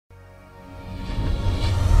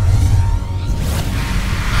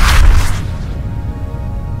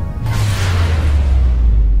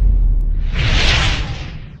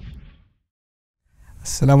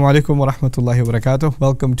Assalamu alaikum wa rahmatullahi wa barakatuh.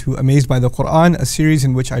 Welcome to Amazed by the Quran, a series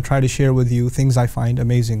in which I try to share with you things I find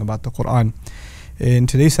amazing about the Quran. In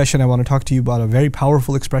today's session, I want to talk to you about a very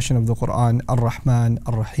powerful expression of the Quran, Ar-Rahman,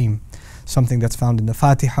 Ar-Rahim. Something that's found in the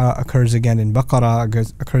Fatiha, occurs again in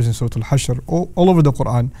Baqarah, occurs in Surah Al-Hashr, all over the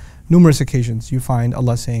Quran. Numerous occasions you find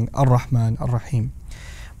Allah saying Ar-Rahman, Ar-Rahim.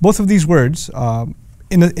 Both of these words,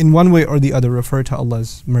 in one way or the other, refer to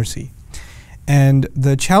Allah's mercy. And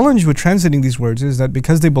the challenge with translating these words is that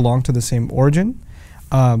because they belong to the same origin,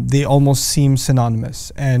 they almost seem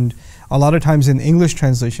synonymous. And a lot of times in English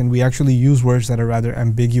translation, we actually use words that are rather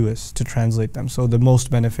ambiguous to translate them. So the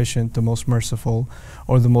most beneficent, the most merciful,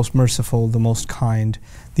 or the most merciful, the most kind.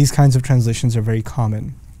 These kinds of translations are very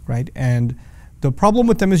common, right? And the problem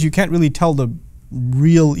with them is you can't really tell the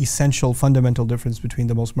real essential fundamental difference between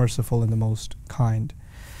the most merciful and the most kind.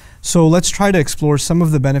 So let's try to explore some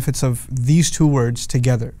of the benefits of these two words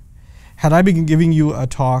together. Had I been giving you a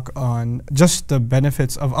talk on just the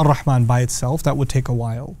benefits of Ar-Rahman by itself, that would take a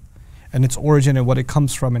while. And its origin and what it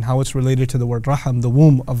comes from and how it's related to the word Raham, the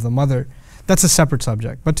womb of the mother, that's a separate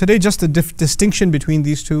subject. But today, just the distinction between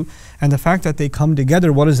these two and the fact that they come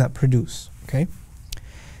together, what does that produce? Okay.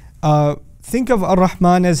 Think of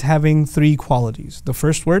Ar-Rahman as having three qualities. The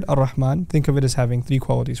first word, Ar-Rahman, think of it as having three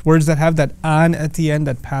qualities. Words that have that an at the end,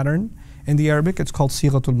 that pattern in the Arabic, it's called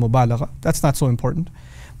Sighatul Mubalagha. That's not so important.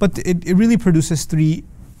 But it really produces three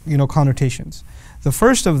connotations. The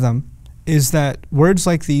first of them is that words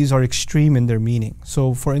like these are extreme in their meaning.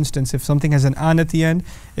 So for instance, if something has an an at the end,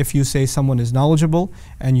 if you say someone is knowledgeable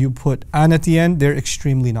and you put an at the end, they're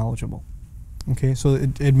extremely knowledgeable. Okay, so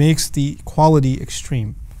it makes the quality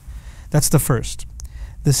extreme. That's the first.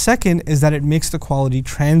 The second is that it makes the quality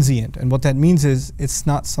transient. And what that means is it's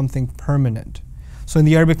not something permanent. So in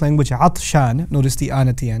the Arabic language, atshan, notice the an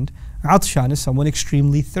at the end. Atshan is someone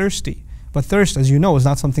extremely thirsty. But thirst, as you know, is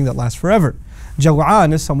not something that lasts forever.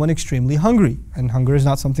 Jaw'an is someone extremely hungry. And hunger is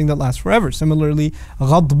not something that lasts forever. Similarly,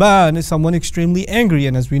 ghadban is someone extremely angry.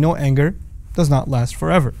 And as we know, anger does not last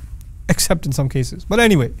forever. Except in some cases. But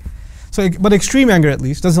anyway, but extreme anger at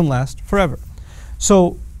least doesn't last forever.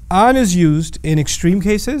 So an is used in extreme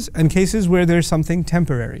cases and cases where there's something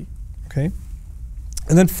temporary, okay?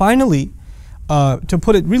 And then finally, to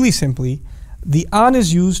put it really simply, the an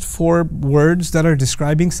is used for words that are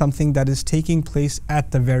describing something that is taking place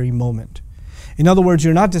at the very moment. In other words,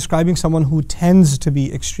 you're not describing someone who tends to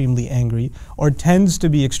be extremely angry or tends to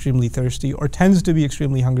be extremely thirsty or tends to be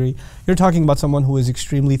extremely hungry. You're talking about someone who is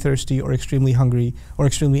extremely thirsty or extremely hungry or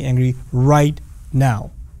extremely angry right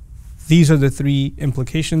now. These are the three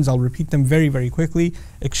implications. I'll repeat them very, very quickly.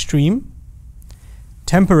 Extreme,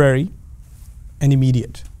 temporary, and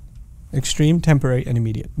immediate. Extreme, temporary, and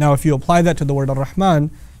immediate. Now, if you apply that to the word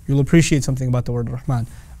Ar-Rahman, you'll appreciate something about the word Ar-Rahman.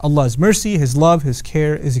 Allah's mercy, His love, His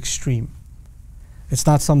care is extreme. It's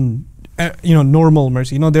not some normal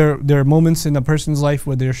mercy. There are moments in a person's life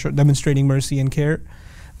where they're demonstrating mercy and care.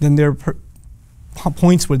 Then there are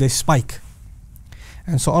points where they spike.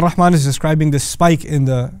 And so Ar-Rahman is describing this spike in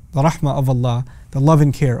the rahmah of Allah, the love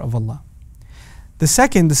and care of Allah. The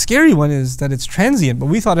second, the scary one, is that it's transient, but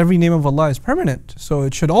we thought every name of Allah is permanent, so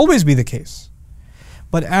it should always be the case.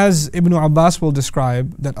 But as Ibn Abbas will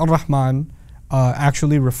describe, that Ar-Rahman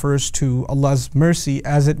actually refers to Allah's mercy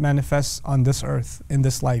as it manifests on this earth, in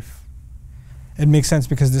this life. It makes sense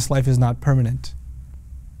because this life is not permanent,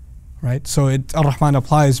 right? So Ar-Rahman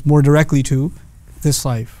applies more directly to this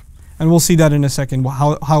life. And we'll see that in a second,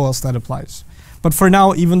 how else that applies. But for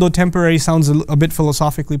now, even though temporary sounds a bit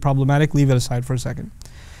philosophically problematic, leave it aside for a second.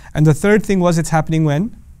 And the third thing was, it's happening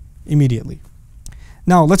when? Immediately.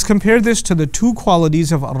 Now, let's compare this to the two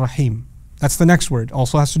qualities of Ar-Rahim. That's the next word.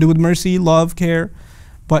 Also has to do with mercy, love, care.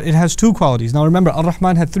 But it has two qualities. Now remember,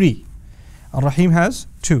 Ar-Rahman had three. Ar-Rahim has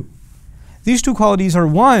two. These two qualities are,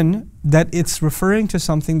 one, that it's referring to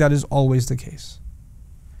something that is always the case.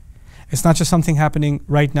 It's not just something happening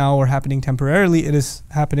right now or happening temporarily. It is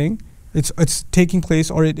happening. It's taking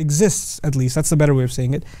place, or it exists at least. That's the better way of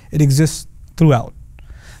saying it. It exists throughout.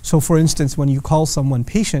 So for instance, when you call someone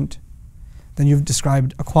patient, then you've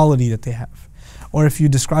described a quality that they have. Or if you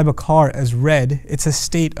describe a car as red, it's a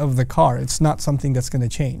state of the car. It's not something that's going to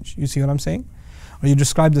change. You see what I'm saying? Or you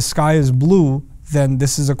describe the sky as blue, then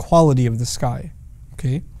this is a quality of the sky.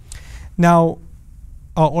 Okay? Now,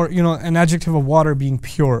 or an adjective of water being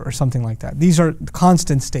pure or something like that. These are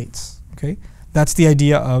constant states. Okay, that's the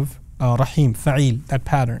idea of Rahim, Fa'il, that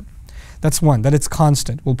pattern. That's one, that it's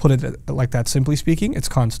constant. We'll put it like that. Simply speaking, it's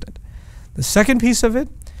constant. The second piece of it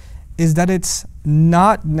is that it's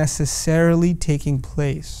not necessarily taking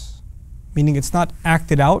place, meaning it's not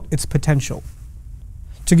acted out, it's potential.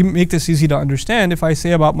 make this easy to understand, if I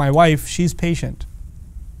say about my wife, she's patient,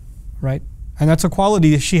 right? And that's a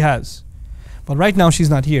quality that she has. But right now she's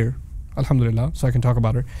not here, alhamdulillah, so I can talk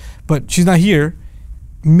about her. But she's not here.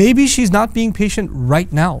 Maybe she's not being patient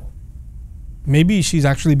right now. Maybe she's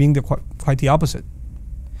actually being quite the opposite.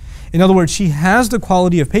 In other words, she has the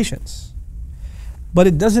quality of patience, but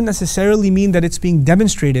it doesn't necessarily mean that it's being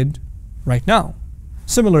demonstrated right now.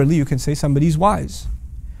 Similarly, you can say somebody's wise,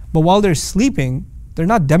 but while they're sleeping, they're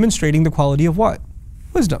not demonstrating the quality of what?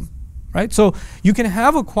 Wisdom, right? So you can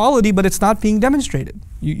have a quality, but it's not being demonstrated.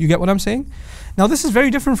 You get what I'm saying? Now this is very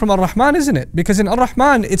different from Ar-Rahman, isn't it? Because in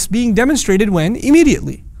Ar-Rahman, it's being demonstrated when?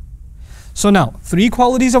 Immediately. So now, 3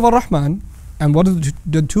 qualities of Ar-Rahman, and what are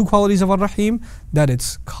the 2 qualities of Ar-Rahim? That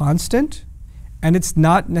it's constant, and it's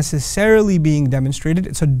not necessarily being demonstrated,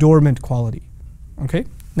 it's a dormant quality. Okay?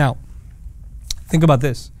 Now, think about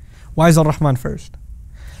this. Why is Ar-Rahman first?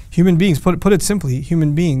 Human beings, put it simply,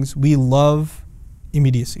 human beings, we love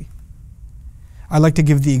immediacy. I like to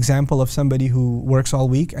give the example of somebody who works all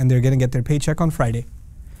week and they're going to get their paycheck on Friday.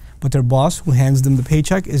 But their boss who hands them the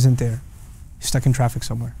paycheck isn't there. He's stuck in traffic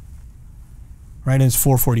somewhere. Right? And it's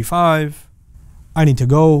 4:45. I need to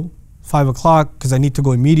go 5 o'clock because I need to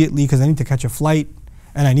go immediately because I need to catch a flight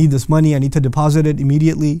and I need this money. I need to deposit it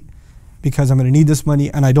immediately because I'm going to need this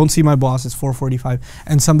money, and I don't see my boss. It's 4:45.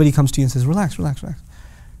 And somebody comes to you and says, relax, relax, relax.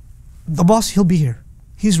 The boss, he'll be here.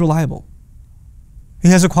 He's reliable. He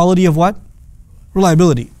has a quality of what?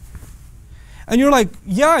 Reliability. And you're like,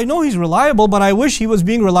 yeah, I know he's reliable, but I wish he was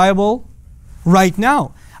being reliable right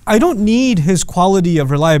now. I don't need his quality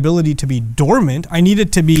of reliability to be dormant. I need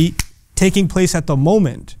it to be taking place at the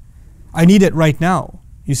moment. I need it right now.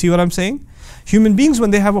 You see what I'm saying? Human beings,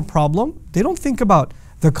 when they have a problem, they don't think about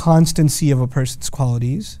the constancy of a person's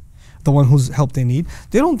qualities, the one whose help they need.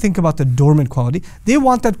 They don't think about the dormant quality. They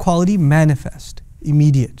want that quality manifest,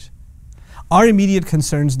 immediate. Our immediate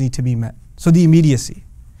concerns need to be met. So the immediacy.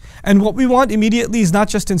 And what we want immediately is not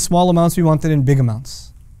just in small amounts, we want it in big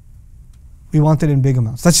amounts. We want it in big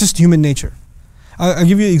amounts. That's just human nature. I'll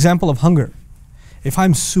give you an example of hunger. If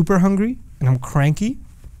I'm super hungry and I'm cranky,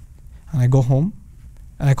 and I go home,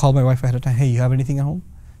 and I call my wife ahead of time, hey, you have anything at home?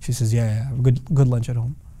 She says, yeah, I have a good lunch at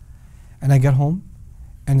home. And I get home,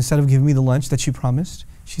 and instead of giving me the lunch that she promised,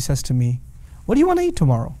 she says to me, what do you want to eat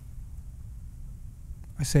tomorrow?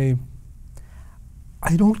 I say,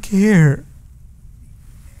 I don't care.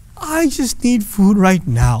 I just need food right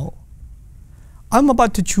now. I'm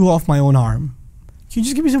about to chew off my own arm. Can you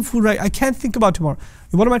just give me some food right? I can't think about tomorrow.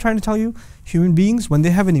 What am I trying to tell you? Human beings, when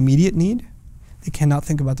they have an immediate need, they cannot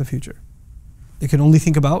think about the future. They can only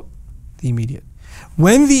think about the immediate.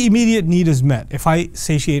 When the immediate need is met, if I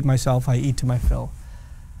satiate myself, I eat to my fill.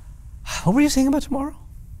 What were you saying about tomorrow?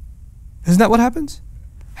 Isn't that what happens?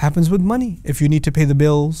 Happens with money. If you need to pay the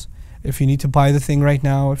bills, if you need to buy the thing right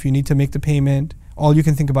now, if you need to make the payment, all you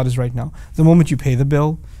can think about is right now. The moment you pay the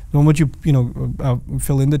bill, the moment you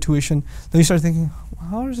fill in the tuition, then you start thinking,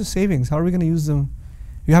 how is the savings? How are we going to use them?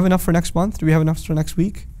 Do you have enough for next month? Do we have enough for next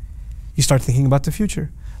week? You start thinking about the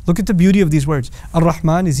future. Look at the beauty of these words.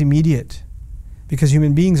 Ar-Rahman is immediate, because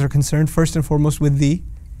human beings are concerned first and foremost with the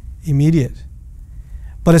immediate.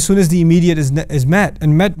 But as soon as the immediate is met,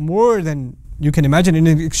 and met more than you can imagine, in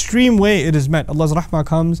an extreme way it is met. Allah's rahmah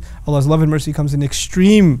comes, Allah's love and mercy comes in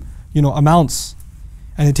extreme amounts.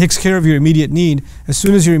 And it takes care of your immediate need. As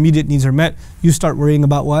soon as your immediate needs are met, you start worrying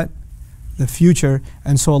about what? The future.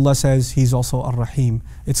 And so Allah says He's also Ar-Rahim.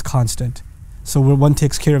 It's constant. So one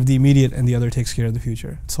takes care of the immediate and the other takes care of the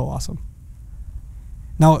future. It's so awesome.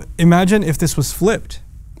 Now imagine if this was flipped.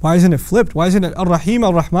 Why isn't it flipped? Why isn't it Ar-Rahim,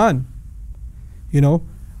 Ar-Rahman?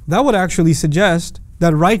 That would actually suggest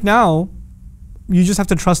that right now, you just have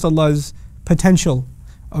to trust Allah's potential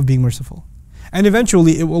of being merciful. And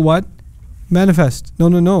eventually it will what? Manifest.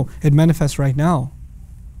 No. It manifests right now.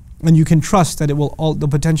 And you can trust that it will the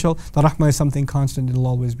potential, the rahmah is something constant, it will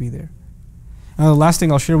always be there. And the last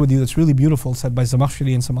thing I'll share with you that's really beautiful, said by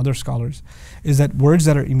Zamakhshari and some other scholars, is that words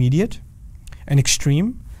that are immediate and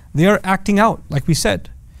extreme, they are acting out, like we said.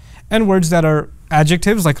 And words that are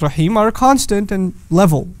adjectives, like Rahim, are constant and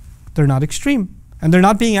level. They're not extreme. And they're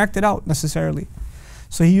not being acted out necessarily.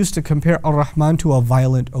 So he used to compare Ar-Rahman to a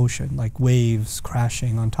violent ocean, like waves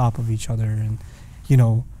crashing on top of each other, and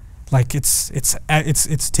like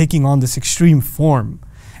it's taking on this extreme form.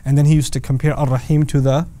 And then he used to compare Ar-Rahim to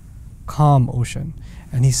the calm ocean.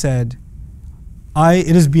 And he said,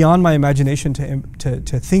 it is beyond my imagination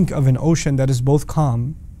to think of an ocean that is both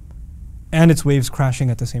calm and its waves crashing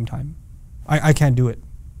at the same time. I can't do it.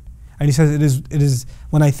 And he says, it is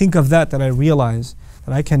when I think of that I realize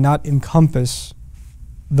that I cannot encompass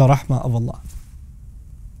the rahmah of Allah.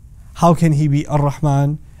 How can He be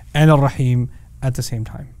Ar-Rahman and Ar-Rahim at the same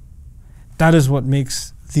time? That is what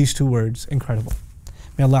makes these two words incredible.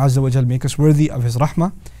 May Allah Azza wa Jal make us worthy of His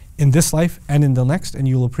rahmah in this life and in the next, and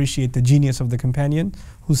you'll appreciate the genius of the companion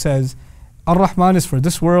who says, Ar-Rahman is for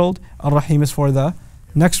this world, Ar-Rahim is for the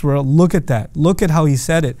next world. Look at that. Look at how he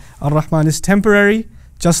said it. Ar-Rahman is temporary,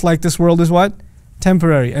 just like this world is what?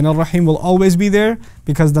 Temporary. And Ar-Rahim will always be there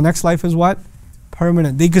because the next life is what?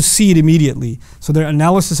 Permanent. They could see it immediately. So their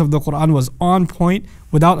analysis of the Quran was on point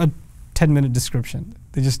without a 10-minute description.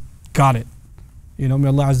 They just got it. You know, may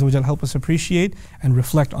Allah Azza wa Jal help us appreciate and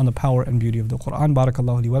reflect on the power and beauty of the Quran.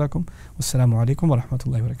 Barakallahu li wa lakum. Wassalamu alaikum wa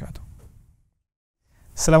rahmatullahi wa barakatuh.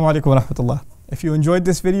 Assalamu alaikum wa rahmatullah. If you enjoyed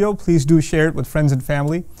this video, please do share it with friends and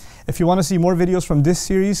family. If you want to see more videos from this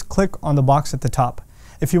series, click on the box at the top.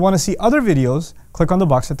 If you want to see other videos, click on the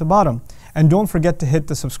box at the bottom. And don't forget to hit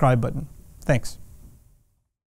the subscribe button. Thanks.